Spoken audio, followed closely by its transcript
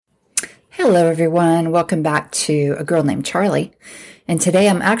Hello, everyone. Welcome back to A Girl Named Charlie. And today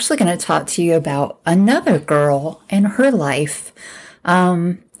I'm actually going to talk to you about another girl and her life.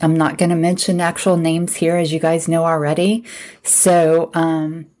 I'm not going to mention actual names here, as you guys know already. So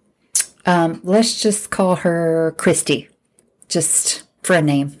let's just call her Christy, just for a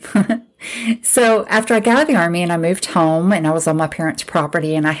name. So after I got out of the Army and I moved home and I was on my parents'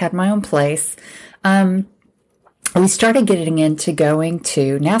 property and I had my own place, we started getting into going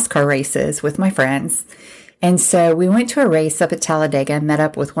to NASCAR races with my friends. And so we went to a race up at Talladega and met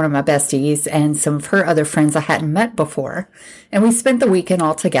up with one of my besties and some of her other friends I hadn't met before. And we spent the weekend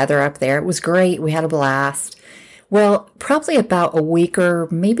all together up there. It was great. We had a blast. Well, probably about a week or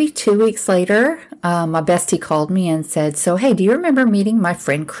maybe 2 weeks later, my bestie called me and said, "So, hey, do you remember meeting my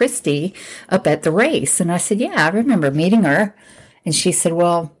friend Christy up at the race?" And I said, "Yeah, I remember meeting her." And she said,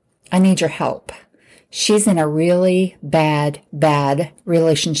 "Well, I need your help. She's in a really bad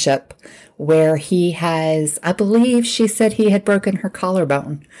relationship where he has, I believe she said he had broken her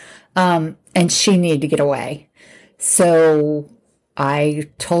collarbone, and she needed to get away." So I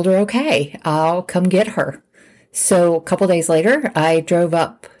told her, okay, I'll come get her. So a couple days later, I drove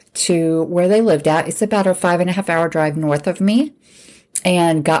up to where they lived at. It's about a 5.5 hour drive north of me,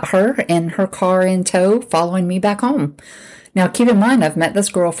 and got her in her car in tow, following me back home. Now, keep in mind, I've met this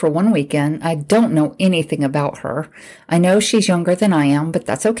girl for one weekend. I don't know anything about her. I know she's younger than I am, but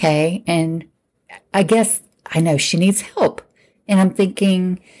that's okay. And I guess I know she needs help. And I'm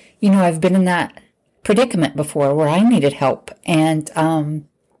thinking, I've been in that predicament before where I needed help. And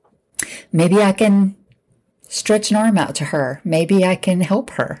maybe I can stretch an arm out to her. Maybe I can help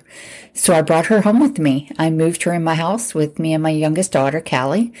her. So I brought her home with me. I moved her in my house with me and my youngest daughter,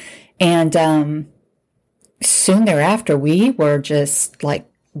 Callie. And soon thereafter, we were just like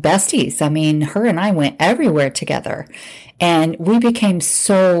besties. I mean, her and I went everywhere together. And we became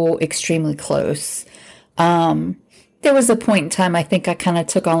so extremely close. There was a point in time, I think I kind of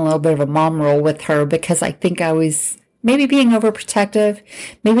took on a little bit of a mom role with her because I think I was maybe being overprotective,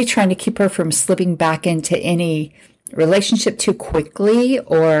 maybe trying to keep her from slipping back into any relationship too quickly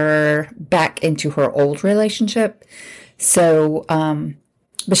or back into her old relationship. So,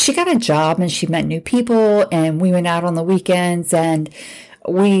 but she got a job and she met new people and we went out on the weekends and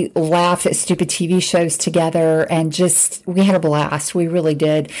we laughed at stupid TV shows together and we had a blast. We really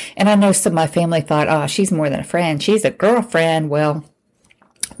did. And I know some of my family thought, oh, she's more than a friend. She's a girlfriend. Well,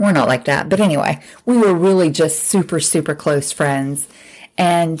 we're not like that. But anyway, we were really just super, super close friends.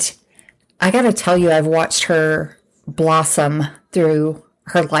 And I got to tell you, I've watched her blossom through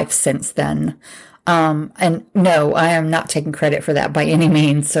her life since then. And no, I am not taking credit for that by any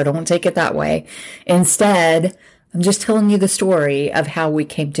means. So don't take it that way. Instead, I'm just telling you the story of how we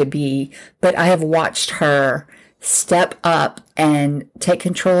came to be. But I have watched her step up and take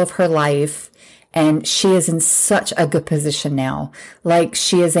control of her life. And she is in such a good position now. Like,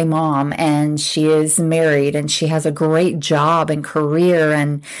 she is a mom and she is married and she has a great job and career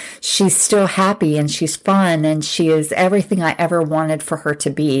and she's still happy and she's fun and she is everything I ever wanted for her to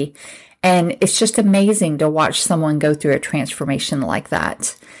be. And it's just amazing to watch someone go through a transformation like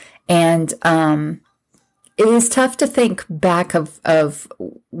that. And it is tough to think back of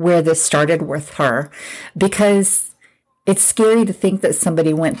where this started with her because it's scary to think that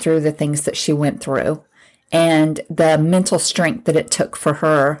somebody went through the things that she went through and the mental strength that it took for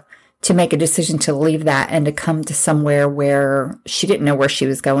her to make a decision to leave that and to come to somewhere where she didn't know where she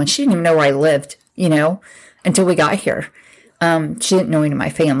was going. She didn't even know where I lived, until we got here. She didn't know any of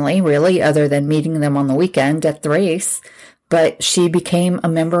my family, really, other than meeting them on the weekend at the race. But she became a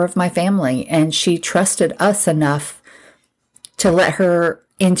member of my family, and she trusted us enough to let her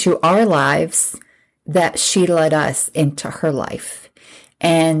into our lives that she led us into her life.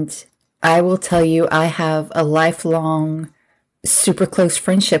 And I will tell you, I have a lifelong, super close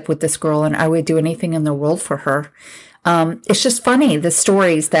friendship with this girl, and I would do anything in the world for her. It's just funny, the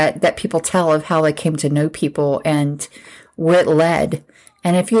stories that people tell of how they came to know people and where it led.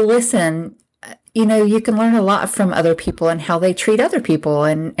 And if you listen, you can learn a lot from other people and how they treat other people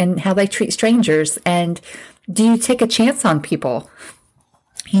and how they treat strangers. And do you take a chance on people?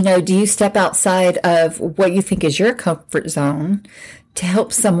 Do you step outside of what you think is your comfort zone to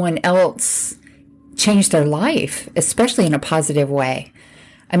help someone else change their life, especially in a positive way?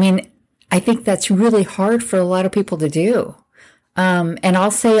 I mean, I think that's really hard for a lot of people to do. And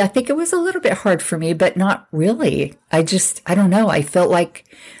I'll say, I think it was a little bit hard for me, but not really. I don't know. I felt like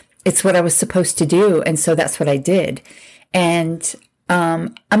it's what I was supposed to do. And so that's what I did. And,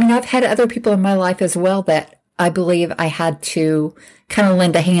 I've had other people in my life as well that I believe I had to kind of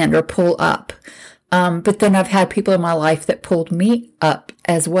lend a hand or pull up. But then I've had people in my life that pulled me up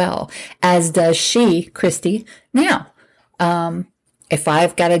as well, as does she, Christy, now. If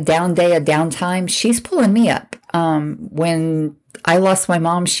I've got a down day, a down time, she's pulling me up. When I lost my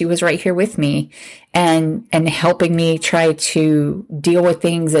mom, she was right here with me and helping me try to deal with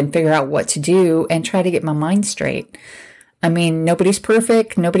things and figure out what to do and try to get my mind straight. I mean, nobody's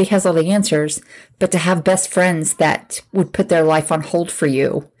perfect. Nobody has all the answers, but to have best friends that would put their life on hold for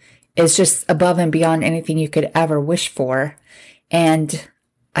you is just above and beyond anything you could ever wish for. And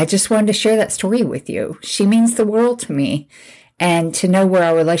I just wanted to share that story with you. She means the world to me. And to know where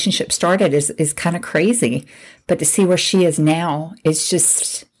our relationship started is kind of crazy. But to see where she is now is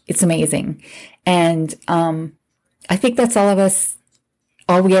just, it's amazing. And I think that's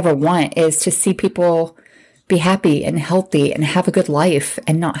all we ever want is to see people be happy and healthy and have a good life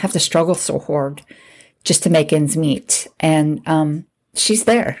and not have to struggle so hard just to make ends meet. And she's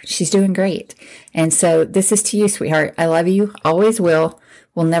there. She's doing great. And so this is to you, sweetheart. I love you. Always will.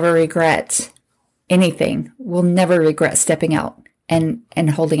 Will never regret anything. Will never regret stepping out and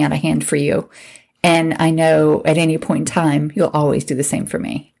holding out a hand for you. And I know at any point in time, you'll always do the same for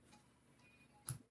me.